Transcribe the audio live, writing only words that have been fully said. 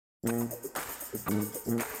Representative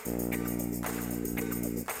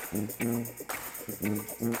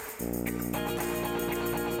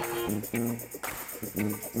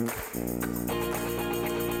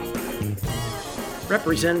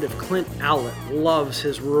Clint Owlett loves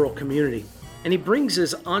his rural community, and he brings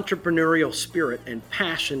his entrepreneurial spirit and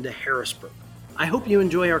passion to Harrisburg. I hope you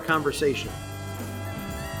enjoy our conversation.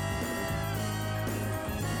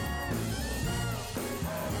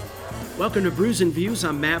 Welcome to Brews and Views.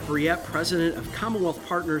 I'm Matt Briette, president of Commonwealth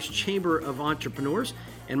Partners Chamber of Entrepreneurs,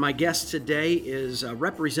 and my guest today is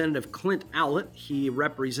Representative Clint Owlett. He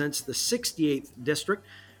represents the 68th District,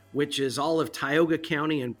 which is all of Tioga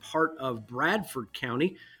County and part of Bradford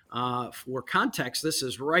County. For context, this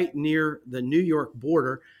is right near the New York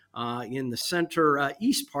border in the center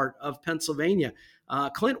east part of Pennsylvania.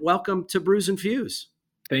 Clint, welcome to Brews and Views.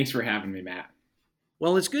 Thanks for having me, Matt.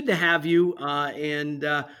 Well, it's good to have you. And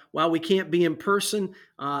while we can't be in person,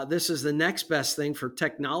 this is the next best thing for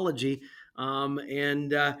technology.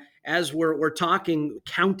 As we're talking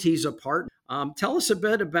counties apart, tell us a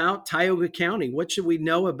bit about Tioga County. What should we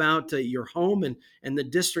know about your home and the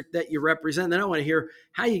district that you represent? Then I want to hear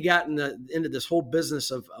how you got into this whole business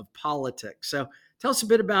of politics. So tell us a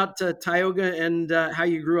bit about Tioga and how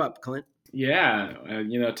you grew up, Clint. Yeah,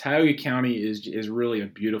 Tioga County is really a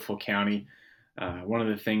beautiful county. One of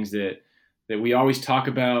the things that we always talk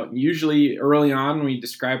about, usually early on when we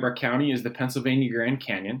describe our county, is the Pennsylvania Grand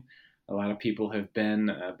Canyon. A lot of people have been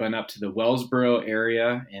up to the Wellsboro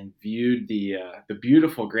area and viewed the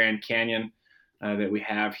beautiful Grand Canyon that we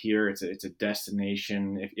have here. It's a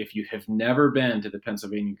destination. If you have never been to the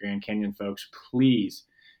Pennsylvania Grand Canyon, folks, please,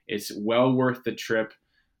 it's well worth the trip.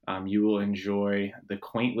 You will enjoy the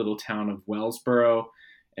quaint little town of Wellsboro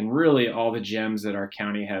and really all the gems that our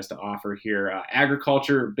county has to offer here.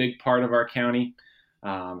 Agriculture, a big part of our county,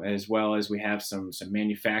 as well as we have some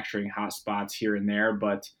manufacturing hotspots here and there.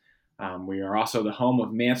 But we are also the home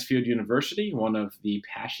of Mansfield University, one of the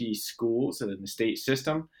PASHE schools in the state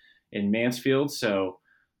system in Mansfield. So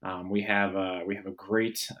we have a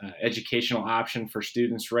great educational option for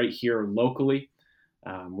students right here locally.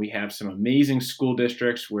 We have some amazing school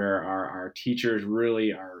districts where our teachers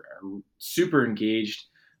really are super engaged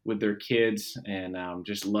with their kids and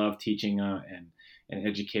just love teaching and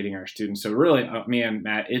educating our students. So really, man,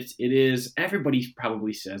 Matt, it is, everybody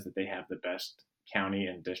probably says that they have the best county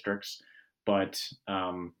and districts, but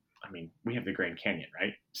we have the Grand Canyon,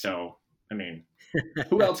 right? So,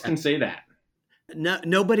 who else can say that? No,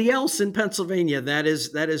 nobody else in Pennsylvania. That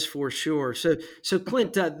is for sure. So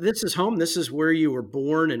Clint, this is home. This is where you were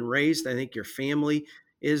born and raised. I think your family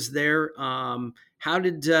is there. How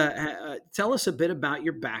did tell us a bit about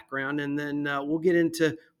your background, and then we'll get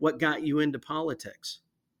into what got you into politics.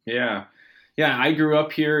 Yeah. I grew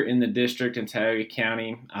up here in the district in Tioga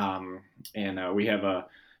County, and we had a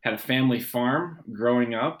family farm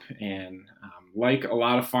growing up, and like a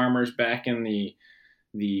lot of farmers back in the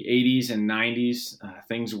 80s and 90s,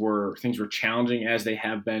 things were challenging, as they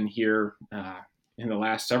have been here in the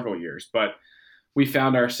last several years. But we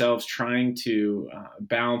found ourselves trying to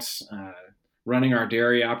balance running our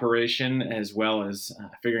dairy operation as well as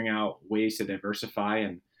figuring out ways to diversify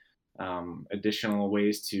and additional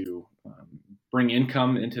ways to bring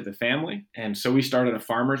income into the family. And so we started a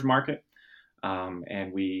farmer's market,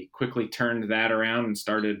 and we quickly turned that around and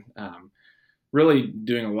started really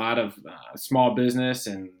doing a lot of small business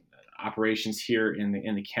and operations here in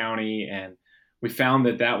the county. And we found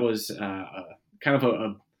that was kind of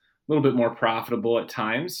a little bit more profitable at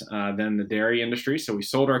times than the dairy industry. So we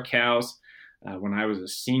sold our cows when I was a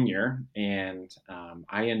senior, and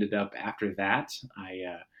I ended up, after that,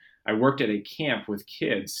 I worked at a camp with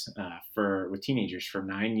kids with teenagers for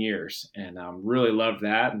 9 years, and really loved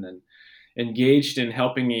that. And then engaged in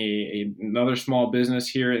helping another small business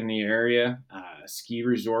here in the area, a ski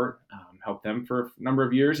resort, helped them for a number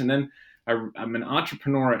of years. And then I'm an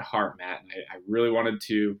entrepreneur at heart, Matt, and I really wanted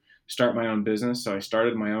to start my own business. So I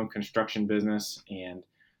started my own construction business and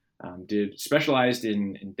specialized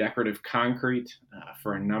in decorative concrete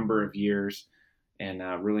for a number of years, and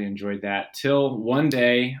really enjoyed that till one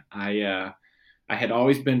day I had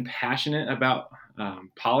always been passionate about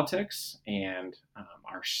politics and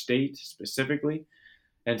our state specifically.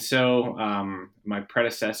 And so my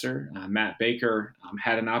predecessor, Matt Baker,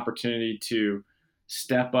 had an opportunity to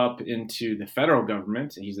step up into the federal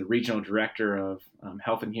government. He's the regional director of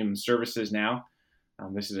Health and Human Services now.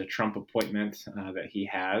 This is a Trump appointment that he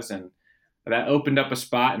has. And that opened up a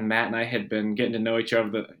spot, and Matt and I had been getting to know each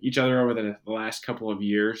other over the last couple of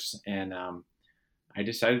years. And I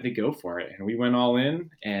decided to go for it, and we went all in,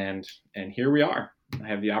 and here we are. I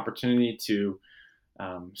have the opportunity to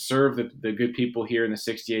serve the good people here in the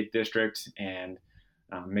 68th district and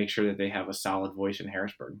make sure that they have a solid voice in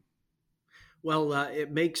Harrisburg. Well,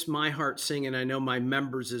 it makes my heart sing, and I know my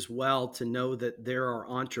members as well, to know that there are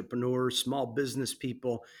entrepreneurs, small business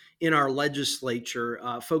people in our legislature,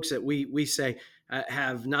 folks that we say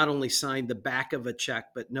have not only signed the back of a check,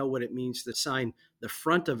 but know what it means to sign the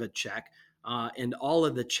front of a check, and all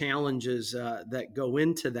of the challenges that go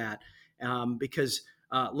into that. Because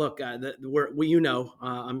look,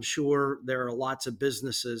 I'm sure there are lots of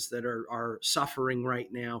businesses that are suffering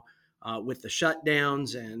right now with the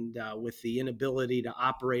shutdowns and with the inability to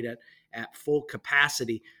operate at full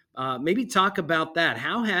capacity. Maybe talk about that.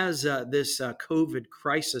 How has this COVID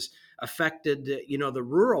crisis affected, the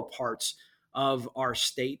rural parts of our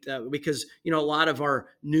state? Because, a lot of our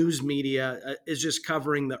news media is just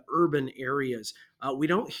covering the urban areas. We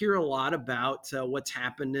don't hear a lot about what's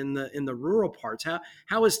happened in the rural parts.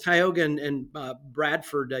 How is Tioga and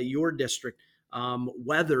Bradford, your district,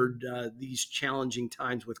 weathered these challenging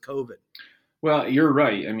times with COVID? Well, you're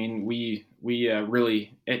right. I mean, we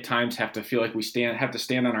really at times have to feel like we have to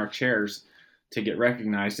stand on our chairs to get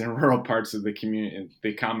recognized in rural parts of the community,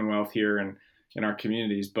 the Commonwealth here, and in our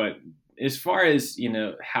communities. But as far as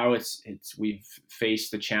how we've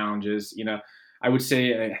faced the challenges, I would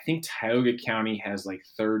say I think Tioga County has like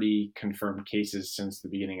 30 confirmed cases since the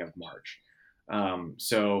beginning of March.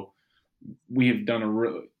 So we have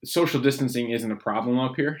done social distancing isn't a problem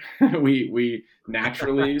up here. we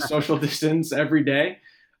naturally social distance every day,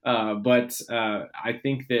 but I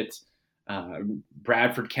think that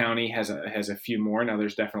Bradford County has a few more. Now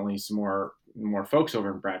there's definitely some more folks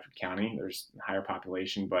over in Bradford County. There's a higher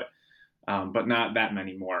population, but not that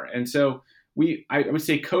many more. And so I would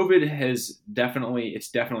say COVID has definitely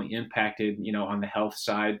impacted, on the health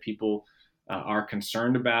side. People are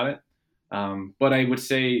concerned about it. But I would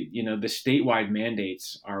say, the statewide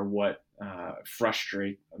mandates are what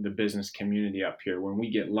frustrate the business community up here. When we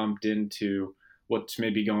get lumped into what's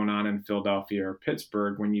maybe going on in Philadelphia or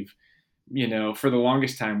Pittsburgh, when for the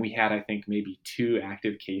longest time, we had, I think, maybe 2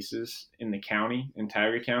 active cases in the county, in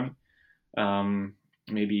Tioga County,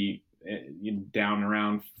 maybe down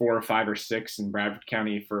around 4 or 5 or 6 in Bradford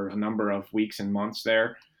County for a number of weeks and months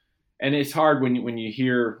there. And it's hard when you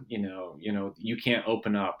hear, you can't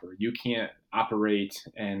open up or you can't operate,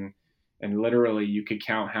 and literally you could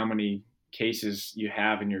count how many cases you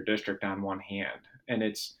have in your district on one hand. And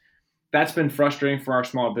that's been frustrating for our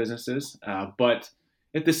small businesses. But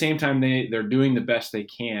at the same time, they're doing the best they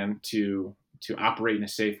can to operate in a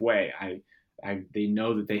safe way. They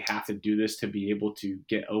know that they have to do this to be able to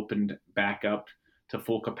get opened back up to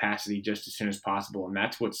full capacity just as soon as possible. And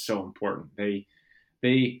that's what's so important.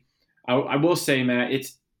 I will say, Matt,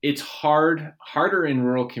 it's harder in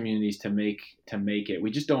rural communities to make it.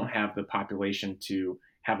 We just don't have the population to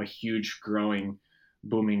have a huge, growing,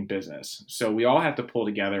 booming business. So we all have to pull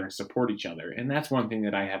together and support each other. And that's one thing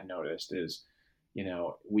that I have noticed is,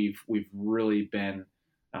 we've really been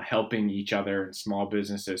helping each other, and small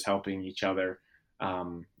businesses helping each other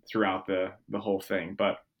throughout the whole thing.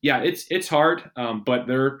 But yeah, it's hard, but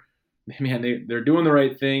they're doing the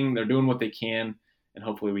right thing. They're doing what they can. And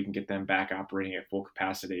hopefully we can get them back operating at full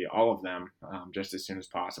capacity, all of them, just as soon as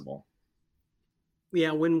possible.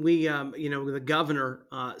 Yeah, when we, the governor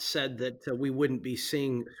said that we wouldn't be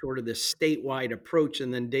seeing sort of this statewide approach,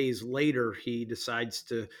 and then days later he decides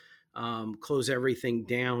to close everything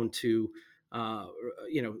down to,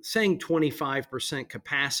 saying 25%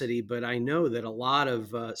 capacity. But I know that a lot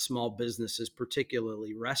of small businesses,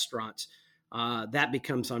 particularly restaurants, that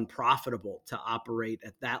becomes unprofitable to operate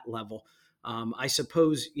at that level. I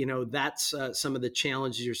suppose, that's some of the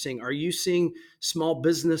challenges you're seeing. Are you seeing small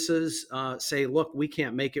businesses say, look, we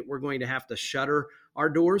can't make it, we're going to have to shutter our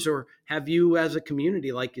doors? Or have you, as a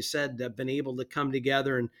community, like you said, been able to come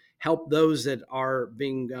together and help those that are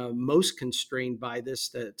being most constrained by this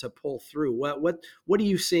to pull through? What are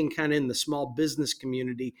you seeing kind of in the small business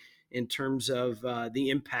community in terms of the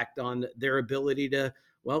impact on their ability to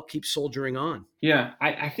keep soldiering on? Yeah,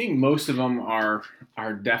 I think most of them are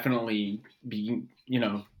definitely being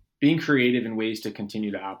creative in ways to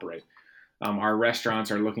continue to operate. Our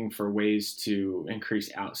restaurants are looking for ways to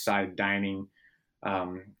increase outside dining.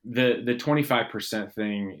 The 25%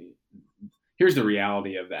 thing, here's the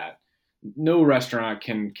reality of that. No restaurant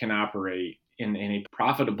can operate in a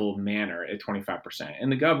profitable manner at 25%.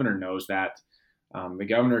 And the governor knows that. The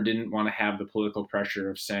governor didn't want to have the political pressure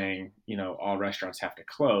of saying, all restaurants have to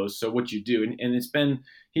close. So what you do, and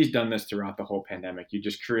he's done this throughout the whole pandemic. You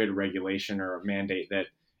just create a regulation or a mandate that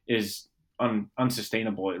is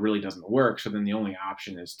unsustainable. It really doesn't work. So then the only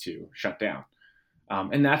option is to shut down.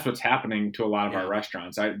 And that's what's happening to a lot of Yeah. our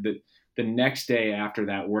restaurants. The next day after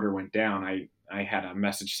that order went down, I had a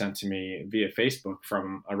message sent to me via Facebook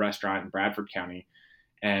from a restaurant in Bradford County,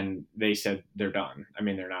 and they said they're done. I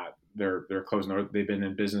mean, they're closing. They've been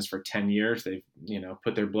in business for 10 years. They've,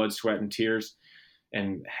 put their blood, sweat, and tears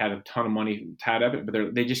and had a ton of money tied up in it,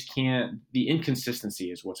 but they just can't. The inconsistency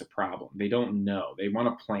is what's a problem. They don't know. They want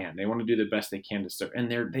to plan. They want to do the best they can to serve, and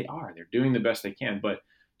they're doing the best they can. But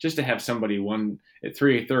just to have somebody at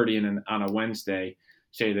 3:30 and on a Wednesday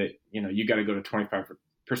say that you got to go to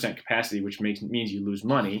 25% capacity, which means you lose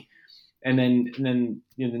money, and then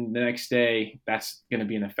the next day that's going to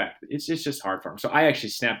be in effect. It's just hard for them. So I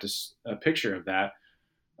actually snapped a picture of that.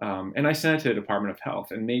 And I sent it to the Department of Health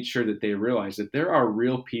and made sure that they realize that there are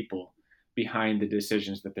real people behind the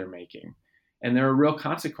decisions that they're making. And there are real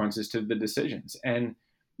consequences to the decisions. And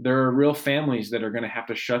there are real families that are going to have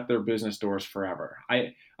to shut their business doors forever.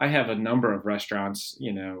 I have a number of restaurants,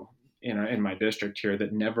 in my district here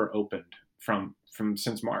that never opened from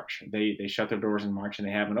since March. They shut their doors in March and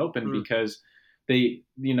they haven't opened because they,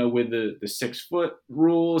 with the 6-foot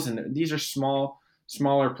rules, and these are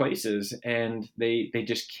smaller places, and they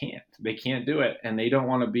just can't do it, and they don't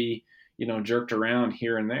want to be jerked around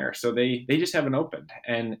here and there, so they just haven't opened,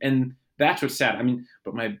 and that's what's sad. I mean,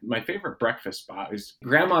 but my favorite breakfast spot is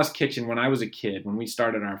Grandma's Kitchen. When I was a kid, when we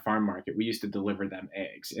started our farm market, we used to deliver them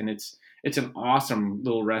eggs, and it's an awesome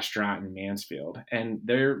little restaurant in Mansfield, and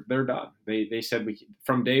they're done. They said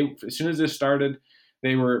as soon as this started,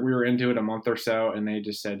 we were into it a month or so, and they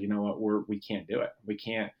just said, you know what, we can't do it. We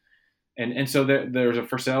can't. And so there's a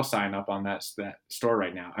for sale sign up on that store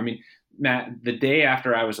right now. I mean, Matt, the day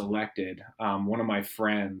after I was elected, one of my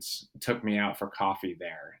friends took me out for coffee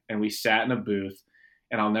there, and we sat in a booth.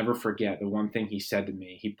 And I'll never forget the one thing he said to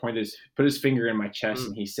me. He put his finger in my chest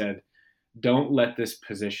and he said, "Don't let this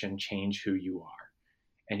position change who you are."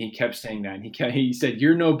 And he kept saying that. And he said,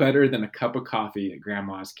 "You're no better than a cup of coffee at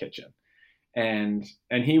Grandma's Kitchen." And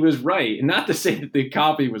he was right. And not to say that the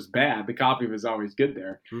coffee was bad. The coffee was always good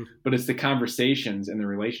there. But it's the conversations and the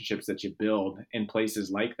relationships that you build in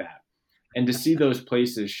places like that. And to see those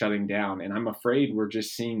places shutting down, and I'm afraid we're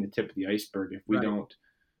just seeing the tip of the iceberg if we don't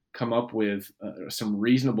come up with some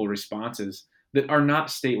reasonable responses that are not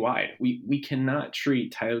statewide. We cannot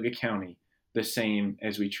treat Tioga County the same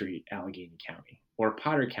as we treat Allegheny County, or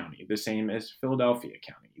Potter County the same as Philadelphia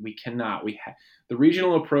County. We cannot. The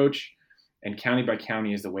regional approach and county by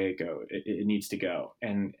county is the way it needs to go.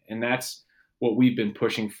 And that's what we've been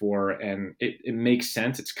pushing for. And it makes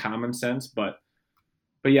sense. It's common sense. But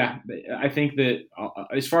yeah, I think that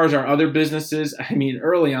as far as our other businesses, I mean,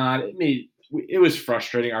 early on, it was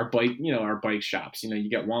frustrating. Our bike shops, you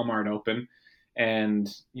get Walmart open and,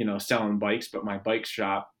 selling bikes, but my bike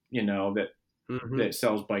shop, that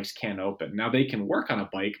sells bikes can't open. Now they can work on a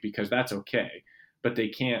bike because that's okay, but they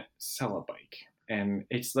can't sell a bike. And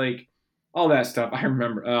it's like, all that stuff. I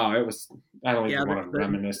remember. I don't even want to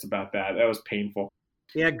reminisce about that. That was painful.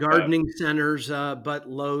 Yeah, gardening centers, but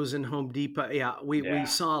Lowe's and Home Depot. Yeah, we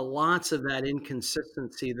saw lots of that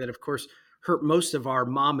inconsistency that, of course, hurt most of our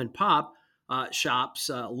mom and pop shops,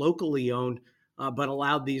 locally owned, but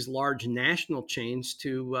allowed these large national chains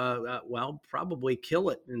to, probably kill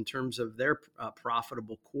it in terms of their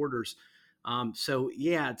profitable quarters. So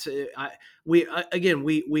yeah,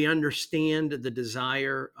 we understand the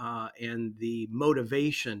desire and the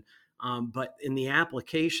motivation, but in the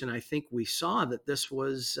application, I think we saw that this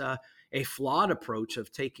was a flawed approach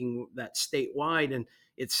of taking that statewide, and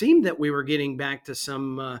it seemed that we were getting back to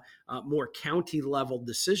some more county level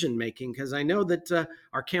decision making, because I know that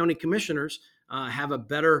our county commissioners have a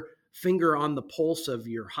better finger on the pulse of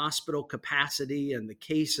your hospital capacity and the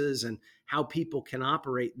cases and how people can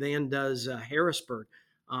operate than does Harrisburg.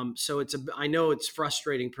 So I know it's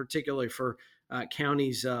frustrating, particularly for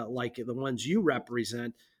counties like the ones you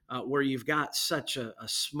represent, where you've got such a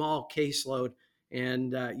small caseload,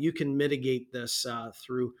 and you can mitigate this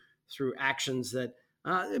through actions that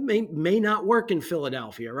it may not work in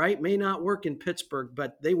Philadelphia, right? May not work in Pittsburgh,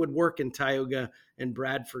 but they would work in Tioga and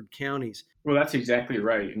Bradford counties. Well, that's exactly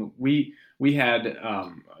right. And we had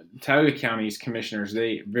Tioga County's commissioners,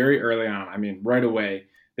 they very early on, I mean, right away,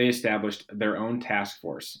 they established their own task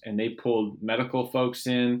force, and they pulled medical folks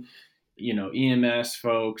in, EMS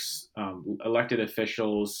folks, elected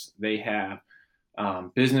officials. They have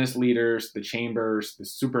business leaders, the chambers, the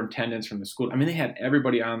superintendents from the school. I mean, they had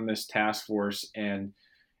everybody on this task force, and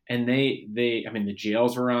they I mean, the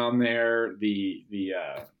jails were on there, the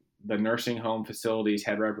nursing home facilities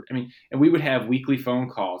had, and we would have weekly phone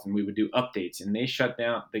calls, and we would do updates, and they shut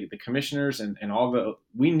down the commissioners and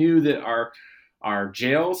we knew that our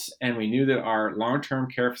jails, and we knew that our long-term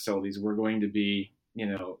care facilities were going to be,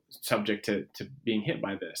 subject to being hit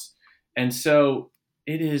by this. And so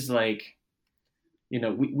it is like,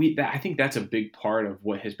 I think that's a big part of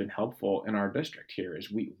what has been helpful in our district here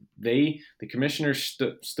is the commissioners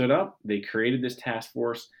stood up, they created this task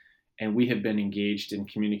force, and we have been engaged in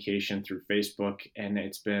communication through Facebook and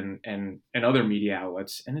and other media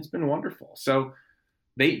outlets, and it's been wonderful. So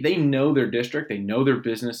they know their district, they know their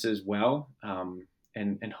businesses well,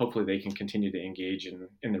 and hopefully they can continue to engage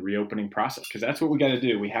in the reopening process, because that's what we got to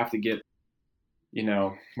do. We have to get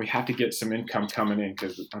some income coming in,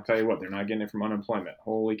 because I'll tell you what, they're not getting it from unemployment.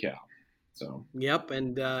 Holy cow. So. Yep,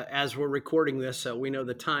 and as we're recording this, we know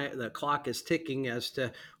the clock is ticking as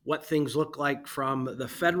to what things look like from the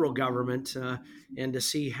federal government, and to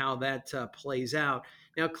see how that plays out.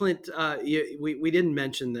 Now, Clint, we didn't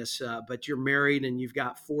mention this, but you're married and you've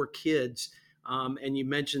got 4 kids, and you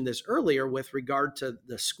mentioned this earlier with regard to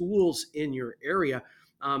the schools in your area.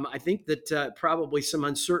 I think that probably some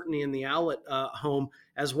uncertainty in the Owlett home,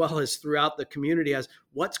 as well as throughout the community, as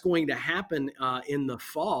what's going to happen in the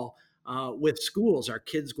fall. With schools. Are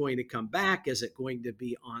kids going to come back? Is it going to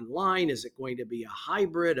be online? Is it going to be a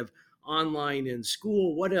hybrid of online and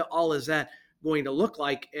school? What all is that going to look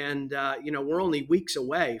like? And, we're only weeks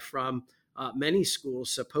away from many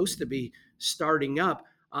schools supposed to be starting up.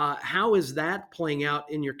 How is that playing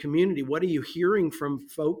out in your community? What are you hearing from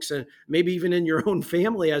folks, and maybe even in your own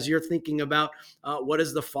family, as you're thinking about what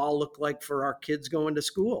does the fall look like for our kids going to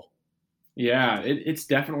school? Yeah, it's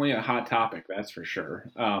definitely a hot topic, that's for sure.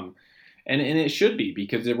 And it should be,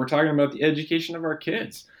 because we're talking about the education of our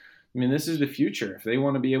kids. I mean, this is the future. If they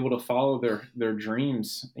want to be able to follow their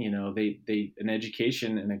dreams, an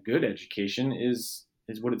education, and a good education is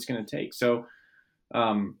what it's going to take. So,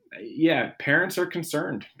 parents are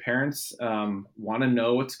concerned. Parents want to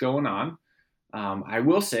know what's going on. I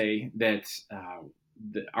will say that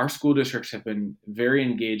our school districts have been very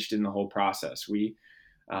engaged in the whole process.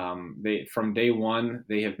 From day one,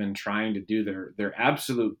 they have been trying to do their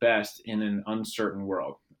absolute best in an uncertain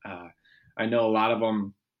world. I know a lot of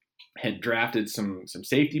them had drafted some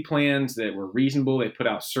safety plans that were reasonable. They put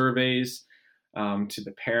out surveys to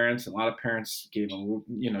the parents. A lot of parents gave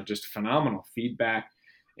just phenomenal feedback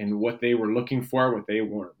in what they were looking for, what they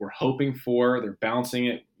were hoping for. They're balancing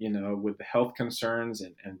it, with the health concerns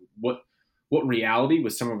and what reality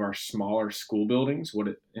with some of our smaller school buildings,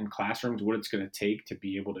 in classrooms, what it's going to take to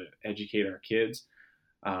be able to educate our kids.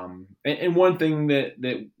 And one thing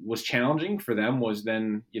that was challenging for them was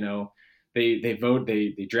then,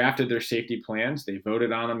 they drafted their safety plans. They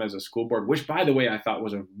voted on them as a school board, which, by the way, I thought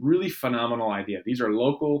was a really phenomenal idea. These are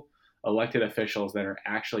local elected officials that are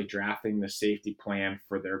actually drafting the safety plan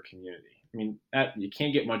for their community. I mean, you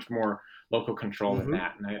can't get much more local control than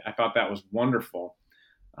that. And I thought that was wonderful.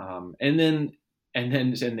 And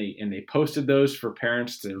they posted those for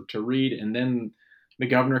parents to read. And then the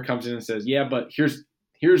governor comes in and says, yeah, but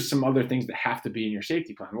here's some other things that have to be in your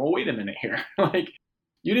safety plan. Well, wait a minute here. Like,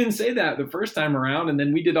 you didn't say that the first time around, and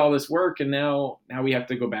then we did all this work, and now we have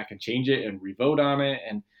to go back and change it and revote on it.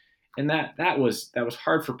 And that was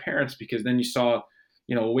hard for parents, because then you saw,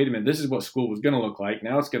 wait a minute, this is what school was going to look like.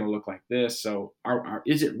 Now it's going to look like this. So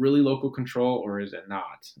is it really local control, or is it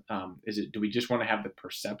not? Do we just want to have the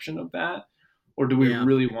perception of that, or do we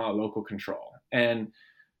really want local control? And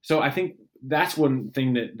so I think that's one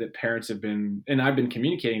thing that parents have been, and I've been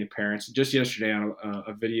communicating to parents. Just yesterday on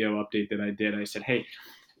a video update that I did, I said, hey,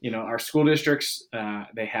 our school districts,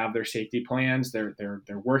 they have their safety plans. They're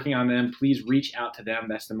working on them. Please reach out to them.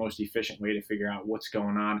 That's the most efficient way to figure out what's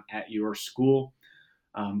going on at your school.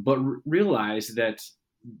 But realize that,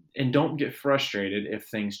 and don't get frustrated if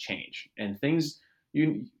things change. And things,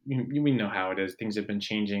 we know how it is. Things have been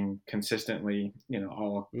changing consistently,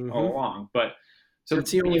 all along. But so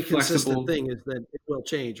that's the only consistent thing, is that it will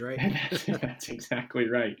change, right? That's exactly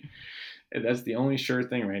right. That's the only sure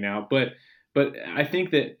thing right now. But I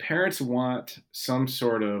think that parents want some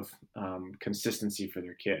sort of consistency for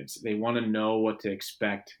their kids. They want to know what to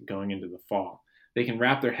expect going into the fall. They can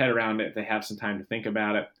wrap their head around it if they have some time to think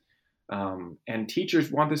about it. And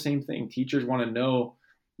teachers want the same thing. Teachers want to know,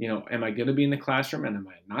 am I going to be in the classroom, and am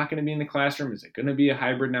I not going to be in the classroom? Is it going to be a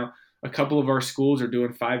hybrid? Now, a couple of our schools are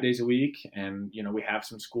doing 5 days a week, and we have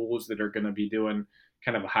some schools that are going to be doing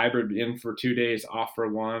kind of a hybrid, in for 2 days, off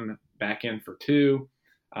for 1, back in for 2.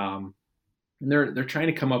 And they're trying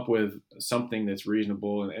to come up with something that's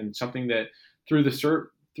reasonable, and something that from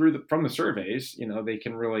the surveys, they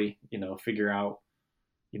can really, figure out,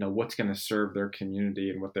 what's going to serve their community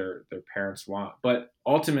and what their parents want. But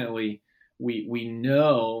ultimately, we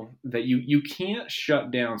know that you can't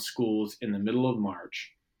shut down schools in the middle of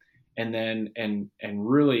March and then and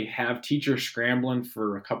really have teachers scrambling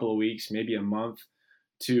for a couple of weeks, maybe a month,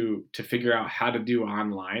 to figure out how to do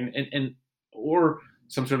online and or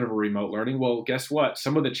some sort of a remote learning. Well, guess what?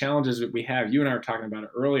 Some of the challenges that we have, you and I were talking about it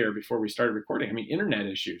earlier before we started recording. I mean, internet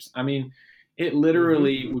issues. I mean, it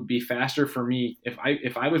literally would be faster for me if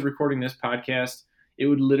I was recording this podcast. It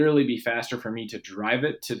would literally be faster for me to drive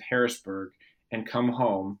it to Harrisburg and come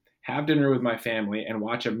home, have dinner with my family, and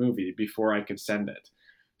watch a movie before I could send it.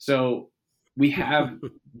 So we have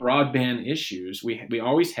broadband issues. We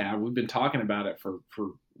always have. We've been talking about it for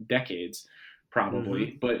decades,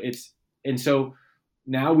 probably. But and so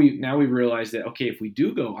now we realize that, okay, if we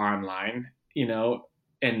do go online,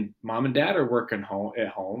 and mom and dad are working at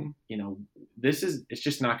home, it's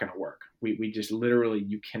just not going to work. We just literally,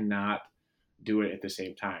 you cannot do it at the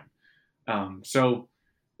same time. So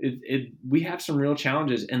we have some real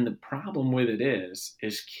challenges, and the problem with it is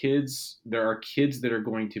there are kids that are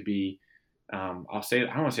going to be, I don't want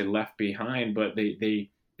to say left behind, but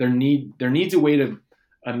there needs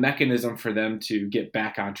a mechanism for them to get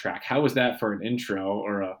back on track. How was that for an intro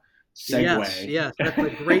or a segue? Yes, that's a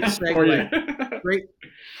great segue. Great.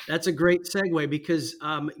 That's a great segue because,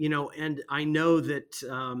 and I know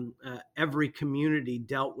that every community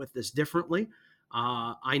dealt with this differently.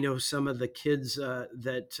 I know some of the kids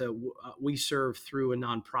that we serve through a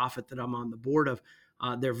nonprofit that I'm on the board of,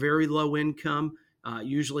 they're very low income,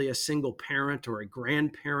 usually a single parent or a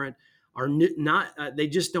grandparent, are not, they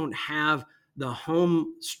just don't have the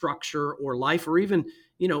home structure or life or even,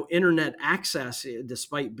 internet access,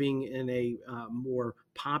 despite being in a more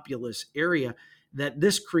populous area, that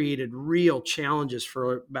this created real challenges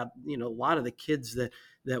for about, a lot of the kids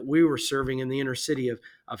that we were serving in the inner city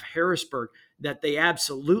of Harrisburg, that they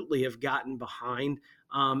absolutely have gotten behind.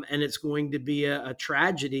 And it's going to be a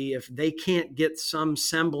tragedy if they can't get some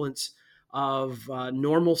semblance of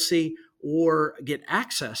normalcy or get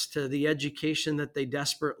access to the education that they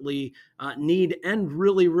desperately need and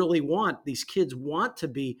really, really want. These kids want to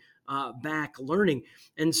be back learning.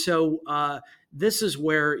 And so this is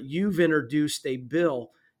where you've introduced a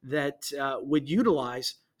bill that would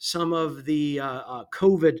utilize some of the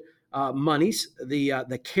COVID monies,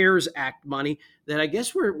 the CARES Act money that I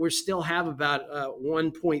guess we still have about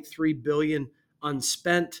 1.3 billion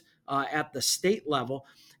unspent at the state level.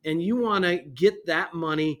 And you want to get that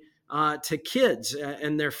money to kids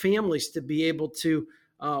and their families to be able to,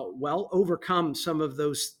 overcome some of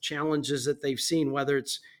those challenges that they've seen, whether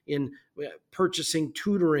it's in purchasing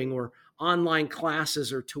tutoring or online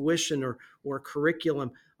classes or tuition or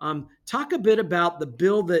curriculum. Talk a bit about the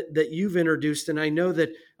bill that you've introduced. And I know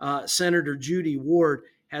that Senator Judy Ward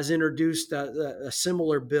has introduced a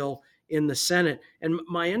similar bill in the Senate. And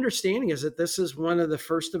my understanding is that this is one of the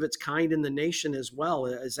first of its kind in the nation as well.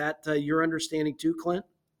 Is that your understanding too, Clint?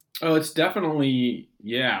 Oh, it's definitely,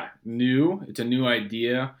 new. It's a new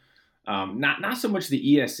idea. Not so much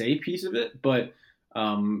the ESA piece of it, but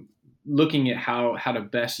looking at how to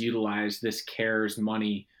best utilize this CARES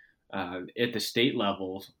money at the state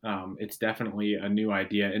level. It's definitely a new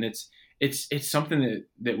idea, and it's something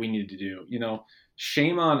that we need to do.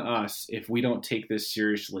 Shame on us if we don't take this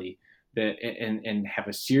seriously and have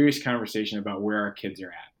a serious conversation about where our kids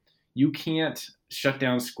are at. You can't shut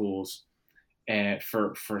down schools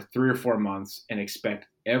for 3 or 4 months and expect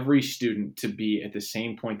every student to be at the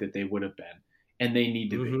same point that they would have been, and they need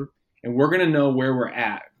to be. And we're going to know where we're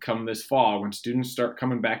at come this fall when students start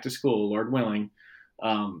coming back to school, Lord willing.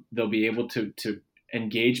 They'll be able to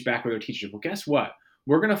engage back with their teachers. Well, guess what?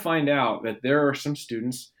 We're going to find out that there are some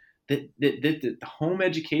students that the home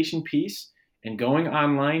education piece and going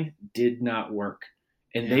online did not work,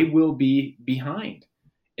 and they will be behind.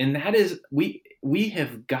 And that is, we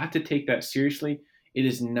have got to take that seriously. It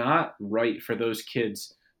is not right for those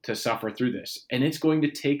kids to suffer through this. And it's going to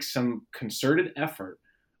take some concerted effort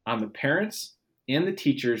on the parents and the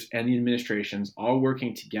teachers and the administrations all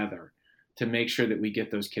working together to make sure that we get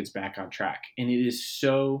those kids back on track. And it is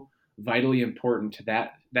so vitally important to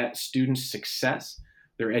that student's success,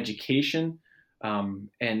 their education,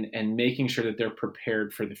 and making sure that they're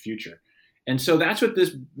prepared for the future. And so that's what this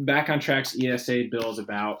Back on Track's ESA bill is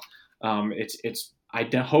about. It's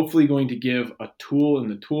hopefully going to give a tool in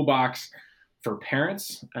the toolbox for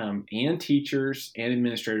parents and teachers and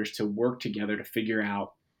administrators to work together to figure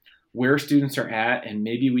out where students are at, and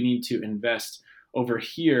maybe we need to invest over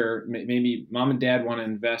here. Maybe mom and dad want to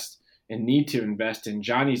invest and need to invest in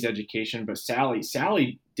Johnny's education, but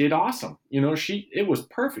Sally did awesome. It was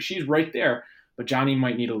perfect. She's right there, but Johnny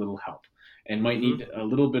might need a little help and might need a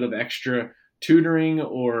little bit of extra tutoring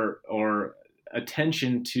or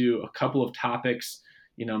attention to a couple of topics.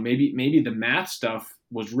 Maybe the math stuff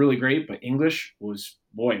was really great, but English was,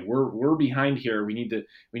 boy, we're behind here. We need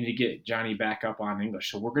to get Johnny back up on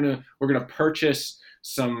English. So we're gonna purchase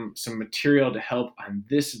some material to help on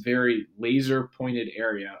this very laser pointed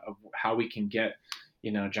area of how we can get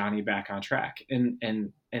Johnny back on track.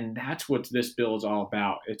 And that's what this bill is all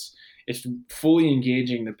about. It's fully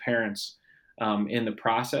engaging the parents in the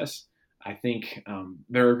process. I think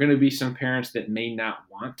there are going to be some parents that may not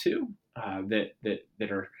want to, that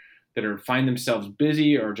are find themselves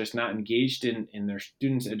busy or just not engaged in their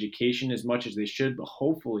students' education as much as they should. But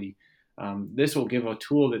hopefully, this will give a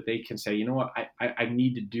tool that they can say, you know what, I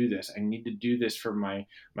need to do this. I need to do this for my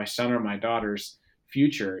son or my daughter's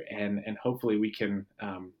future, and hopefully we can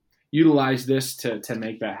utilize this to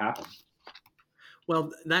make that happen.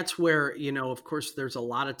 Well, that's where, of course, there's a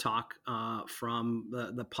lot of talk from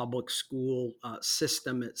the public school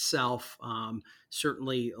system itself.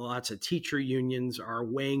 Certainly, lots of teacher unions are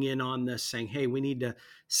weighing in on this, saying, hey, we need to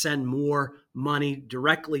send more money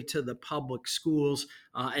directly to the public schools.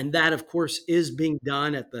 And that, of course, is being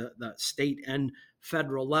done at the state and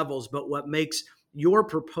federal levels. But what makes your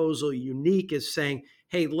proposal unique is saying,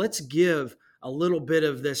 hey, let's give a little bit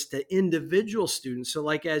of this to individual students. So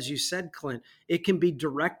like, as you said, Clint, it can be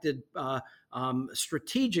directed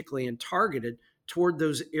strategically and targeted toward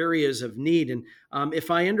those areas of need. And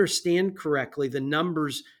if I understand correctly, the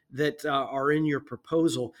numbers that are in your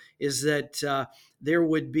proposal is that there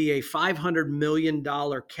would be a $500 million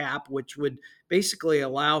cap, which would basically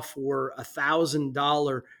allow for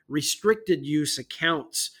 $1,000 restricted use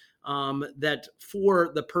accounts that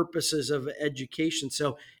for the purposes of education.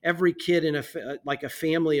 So every kid in a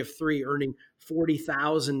family of three earning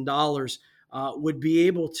 $40,000 would be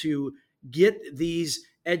able to get these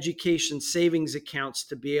education savings accounts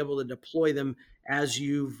to be able to deploy them as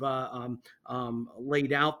you've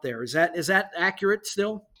laid out there. Is that accurate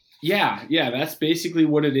still? Yeah, that's basically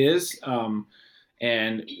what it is.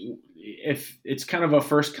 And if it's kind of a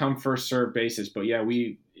first come, first serve basis, but yeah,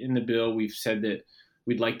 in the bill, we've said that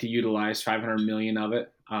we'd like to utilize 500 million of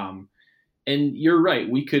it. And you're right.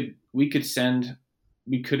 We could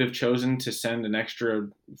have chosen to send an extra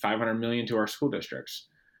 500 million to our school districts.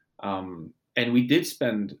 And we did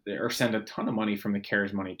send a ton of money from the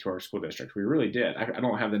CARES money to our school districts. We really did. I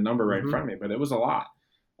don't have the number right in front of me, but it was a lot.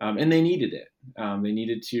 And they needed it. They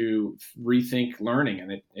needed to rethink learning,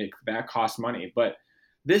 and that cost money. But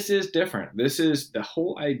this is different. The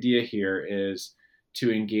whole idea here is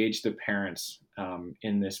to engage the parents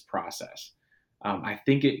in this process. I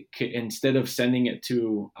think instead of sending it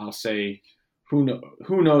to, I'll say,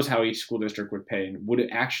 who knows how each school district would pay, and would it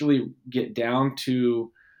actually get down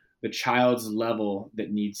to the child's level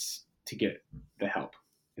that needs to get the help,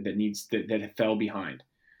 that fell behind?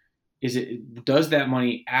 Does that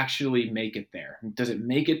money actually make it there? Does it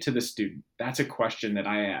make it to the student? That's a question that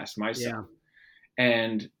I asked myself. Yeah.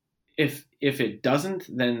 And if it doesn't,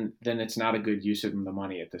 then it's not a good use of the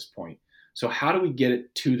money at this point. So how do we get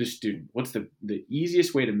it to the student? What's the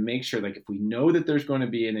easiest way to make sure, like, if we know that there's going to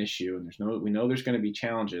be an issue and we know there's going to be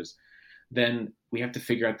challenges, then we have to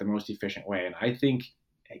figure out the most efficient way. And I think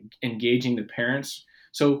engaging the parents.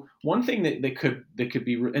 So one thing that could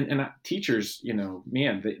be, and teachers,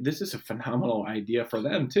 this is a phenomenal idea for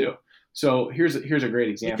them too. So here's a great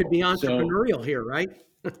example. It could be entrepreneurial here, right?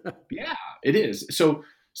 Yeah, it is. So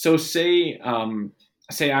say I'm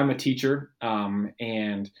a teacher,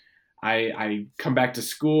 and I come back to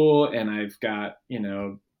school and I've got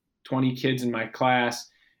 20 kids in my class,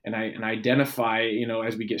 and I identify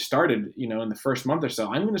as we get started in the first month or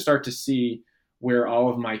so, I'm going to start to see where all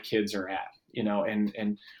of my kids are at,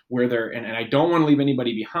 and where they're, and I don't want to leave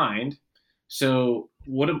anybody behind. So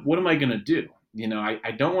what am I going to do?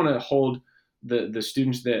 I don't want to hold the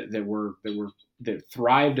students that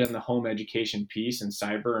thrived on the home education piece and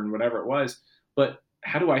cyber and whatever it was, but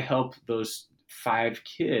how do I help those 5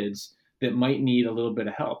 kids that might need a little bit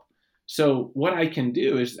of help? So what I can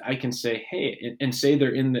do is I can say, hey, and say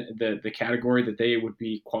they're in the category that they would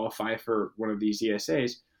be qualified for one of these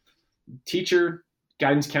ESAs. Teacher,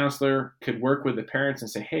 guidance counselor could work with the parents and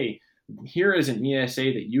say, hey, here is an ESA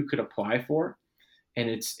that you could apply for.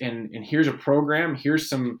 And here's a program, here's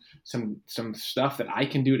some stuff that I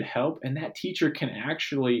can do to help. And that teacher can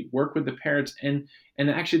actually work with the parents, and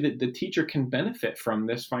actually the teacher can benefit from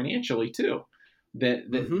this financially too.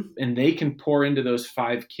 And they can pour into those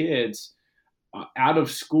 5 kids out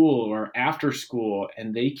of school or after school,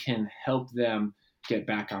 and they can help them get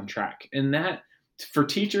back on track. And that, for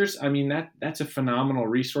teachers, I mean, that's a phenomenal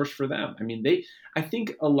resource for them. I mean, I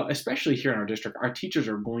think a lot, especially here in our district, our teachers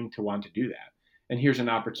are going to want to do that. And here's an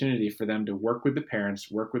opportunity for them to work with the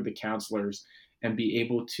parents, work with the counselors, and be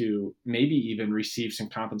able to maybe even receive some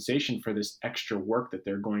compensation for this extra work that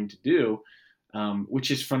they're going to do,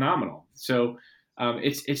 which is phenomenal. So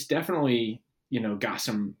it's definitely, got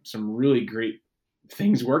some really great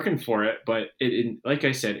things working for it, but like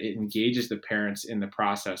I said, it engages the parents in the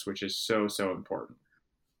process, which is so important.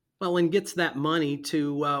 Well, and gets that money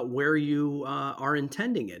to where you are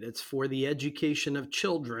intending it. It's for the education of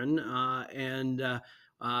children and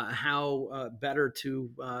how better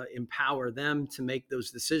to empower them to make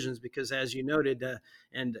those decisions. Because, as you noted,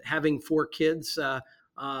 and having four kids,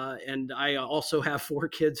 and I also have four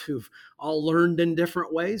kids who've all learned in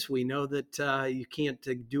different ways. We know that you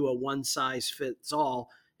can't do a one size fits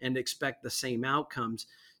all and expect the same outcomes.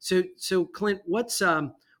 So Clint, what's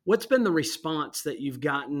been the response that you've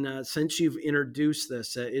gotten since you've introduced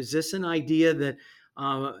this? Is this an idea that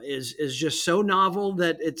is just so novel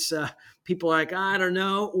that it's people are like, I don't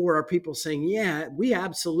know, or are people saying, yeah, we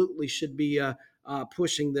absolutely should be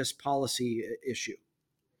pushing this policy issue?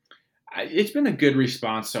 It's been a good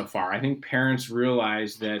response so far. I think parents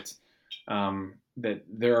realize that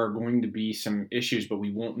there are going to be some issues, but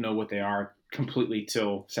we won't know what they are completely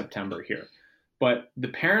till September here. But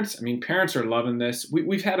parents are loving this.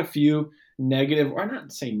 We've had a few negative, or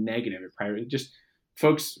not say negative, probably just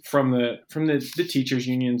folks from the teachers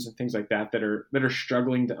unions and things like that that are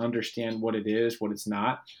struggling to understand what it is, what it's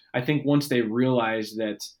not. I think once they realize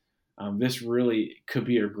that this really could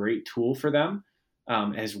be a great tool for them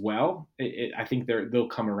as well, I think they'll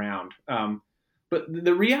come around. But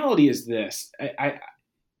the reality is this: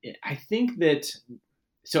 I think that,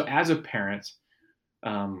 so as a parent,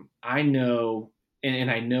 I know, and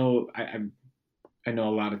I know I know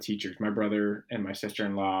a lot of teachers. My brother and my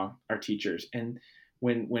sister-in-law are teachers, and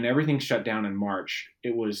when everything shut down in March,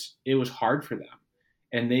 it was hard for them,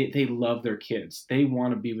 and they love their kids. They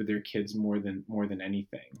want to be with their kids more than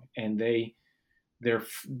anything, and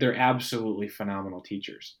they're absolutely phenomenal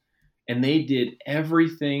teachers, and they did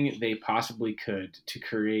everything they possibly could to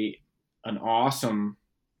create an awesome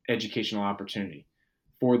educational opportunity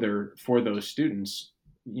for those students,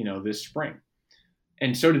 this spring.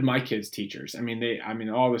 And so did my kids' teachers.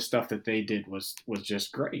 All the stuff that they did was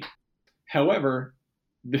just great. However,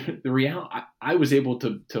 the reality, I was able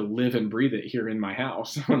to live and breathe it here in my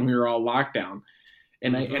house when we were all locked down.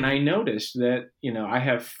 And I noticed that, I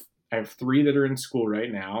have three that are in school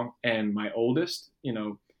right now, and my oldest,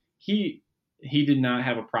 he did not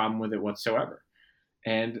have a problem with it whatsoever.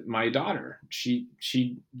 And my daughter,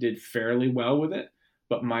 she did fairly well with it,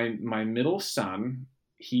 but my middle son,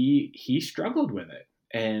 he struggled with it,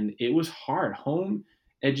 and it was hard. Home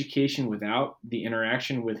education without the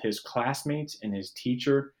interaction with his classmates and his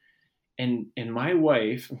teacher, and my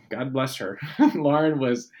wife, God bless her, Lauren,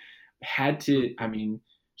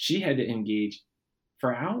 she had to engage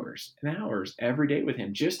for hours and hours every day with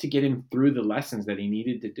him just to get him through the lessons that he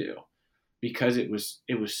needed to do, because it was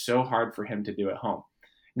so hard for him to do at home.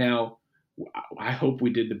 Now, I hope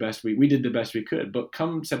we did the best we did the best we could, but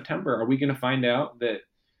come September, are we going to find out that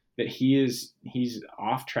he's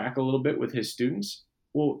off track a little bit with his students?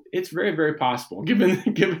 Well, it's very, very possible,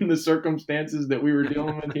 given the circumstances that we were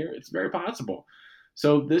dealing with here. It's very possible.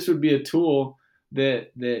 So this would be a tool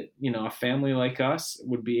that a family like us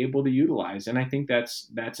would be able to utilize, and I think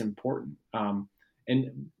that's important.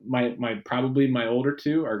 And probably my older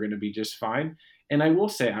two are going to be just fine. And I will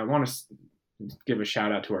say, I want to give a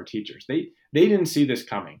shout out to our teachers. They didn't see this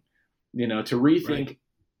coming, to rethink right.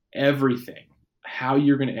 Everything, how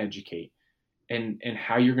you're going to educate and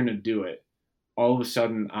how you're going to do it. All of a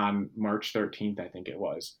sudden on March 13th, I think it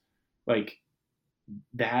was, like,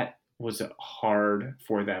 that was hard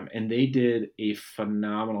for them, and they did a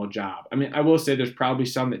phenomenal job. I will say there's probably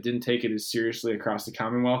some that didn't take it as seriously across the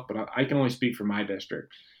Commonwealth, but I can only speak for my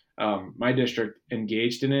district. My district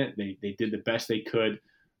engaged in it. They did the best they could.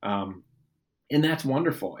 And that's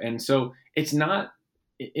wonderful. And so it's not,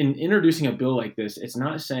 in introducing a bill like this, it's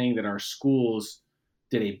not saying that our schools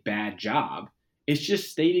did a bad job. It's just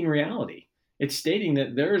stating reality. It's stating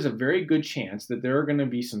that there is a very good chance that there are going to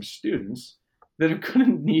be some students that are going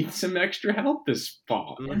to need some extra help this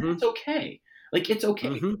fall. Mm-hmm. And that's okay. It's okay.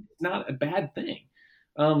 Mm-hmm. It's not a bad thing.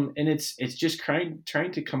 And it's just trying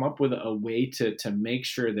to come up with a way to make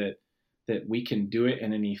sure that we can do it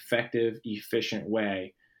in an effective, efficient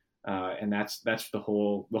way. And that's the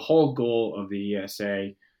whole goal of the ESA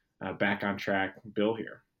Back on Track bill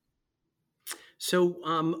here.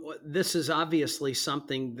 So, this is obviously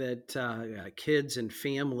something that kids and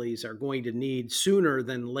families are going to need sooner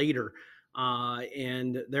than later.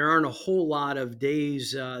 And there aren't a whole lot of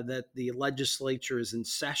days that the legislature is in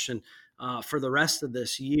session for the rest of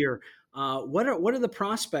this year. What are the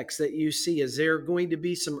prospects that you see? Is there going to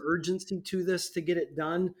be some urgency to this to get it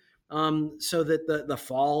done, so that the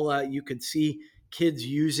fall you could see kids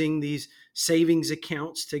using these savings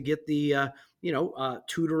accounts to get the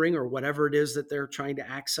tutoring or whatever it is that they're trying to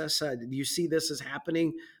access? Do you see this as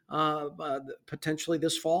happening potentially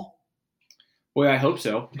this fall? Well, I hope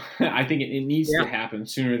so. I think it needs to Yeah. happen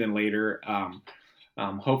sooner than later.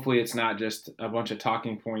 Hopefully, it's not just a bunch of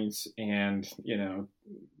talking points and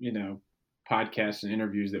podcasts and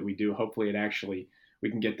interviews that we do. Hopefully, we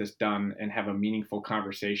can get this done and have a meaningful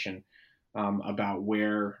conversation about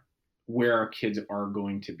where our kids are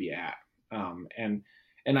going to be at.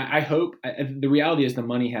 And I hope the reality is the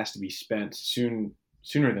money has to be spent sooner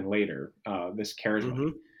than later. This CARES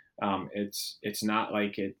money. Hmm. It's not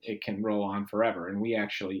like it can roll on forever. And we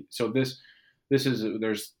actually, so this is,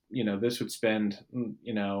 this would spend,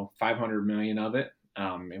 500 million of it.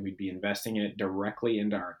 And we'd be investing it directly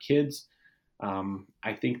into our kids.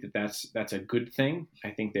 I think that's a good thing.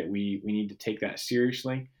 I think that we need to take that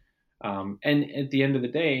seriously. And at the end of the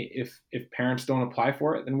day, if parents don't apply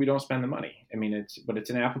for it, then we don't spend the money. I mean, it's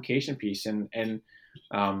an application piece, and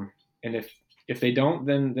if they don't,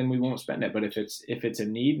 then we won't spend it. But if it's a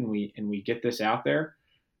need and we get this out there,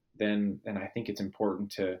 then I think it's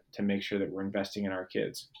important to make sure that we're investing in our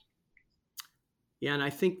kids. Yeah, and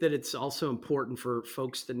I think that it's also important for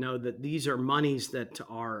folks to know that these are monies that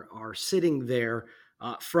are sitting there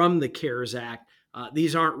from the CARES Act.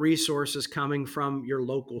 These aren't resources coming from your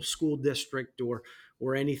local school district or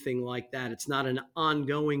anything like that. It's not an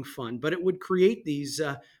ongoing fund, but it would create these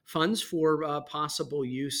funds for possible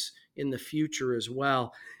use in the future as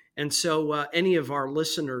well. And so, any of our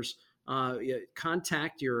listeners,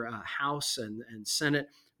 contact your House and Senate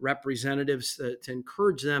representatives to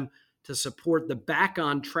encourage them to support the Back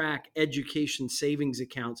on Track education savings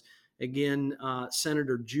accounts. Again,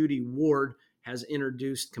 Senator Judy Ward has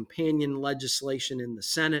introduced companion legislation in the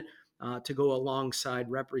Senate to go alongside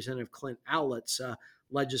Representative Clint Owlett's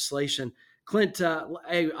legislation. Clint,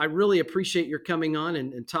 I really appreciate your coming on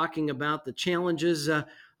and talking about the challenges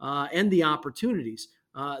and the opportunities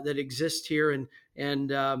that exist here.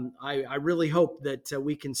 And I really hope that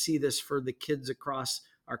we can see this for the kids across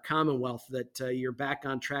our Commonwealth, that your Back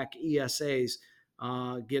on Track ESAs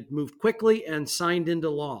get moved quickly and signed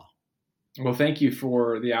into law. Well, thank you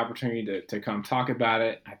for the opportunity to come talk about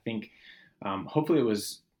it. I think hopefully it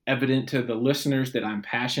was evident to the listeners that I'm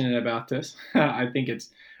passionate about this. I think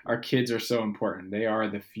our kids are so important. They are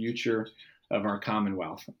the future of our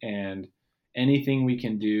Commonwealth, and anything we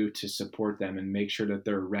can do to support them and make sure that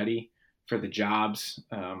they're ready for the jobs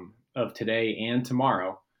of today and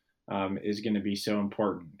tomorrow is going to be so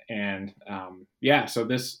important. And so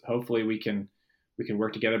this, hopefully we can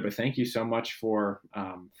work together. But thank you so much for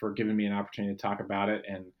giving me an opportunity to talk about it.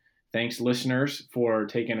 And thanks, listeners, for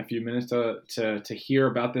taking a few minutes to hear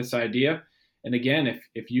about this idea. And again,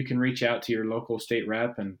 if you can reach out to your local state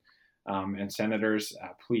rep and senators,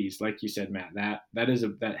 please, like you said, Matt, that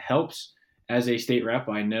helps. As a state rep,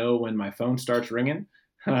 I know when my phone starts ringing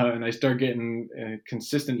and I start getting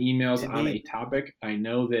consistent emails on a topic, I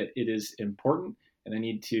know that it is important and I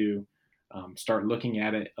need to start looking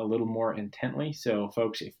at it a little more intently. So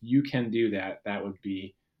folks, if you can do that, that would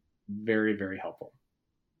be very, very helpful.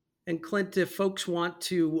 And Clint, if folks want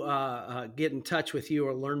to get in touch with you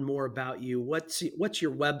or learn more about you, what's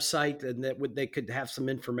your website, and they could have some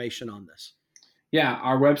information on this? Yeah,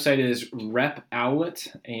 our website is Rep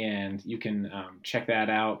Owlett, and you can check that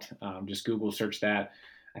out. Just Google search that.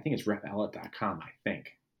 I think it's repowlett.com, I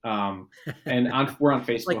think. And we're on Facebook.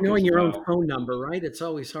 It's like knowing your own phone number, right? It's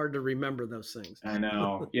always hard to remember those things. I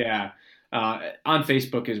know. Yeah. On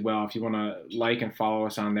Facebook as well. If you want to like and follow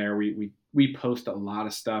us on there, we post a lot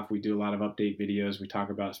of stuff. We do a lot of update videos. We talk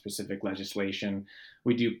about specific legislation.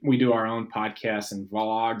 We do our own podcasts and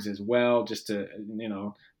vlogs as well, just to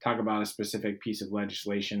talk about a specific piece of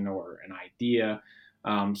legislation or an idea.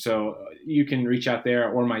 So you can reach out there,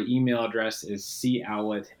 or my email address is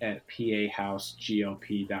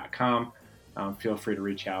cowlett@pahouseglp.com. Feel free to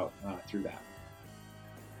reach out through that.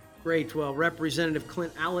 Great. Well, Representative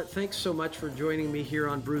Clint Owlett, thanks so much for joining me here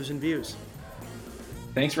on Brews and Views.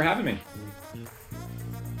 Thanks for having me.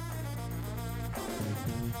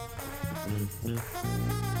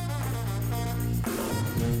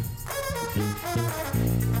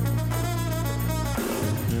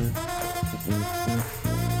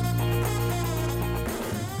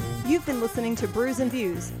 You've been listening to Brews and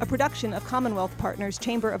Views, a production of Commonwealth Partners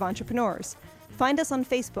Chamber of Entrepreneurs. Find us on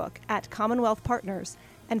Facebook at Commonwealth Partners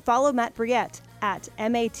and follow Matt Briette at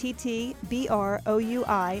MattBrouillette.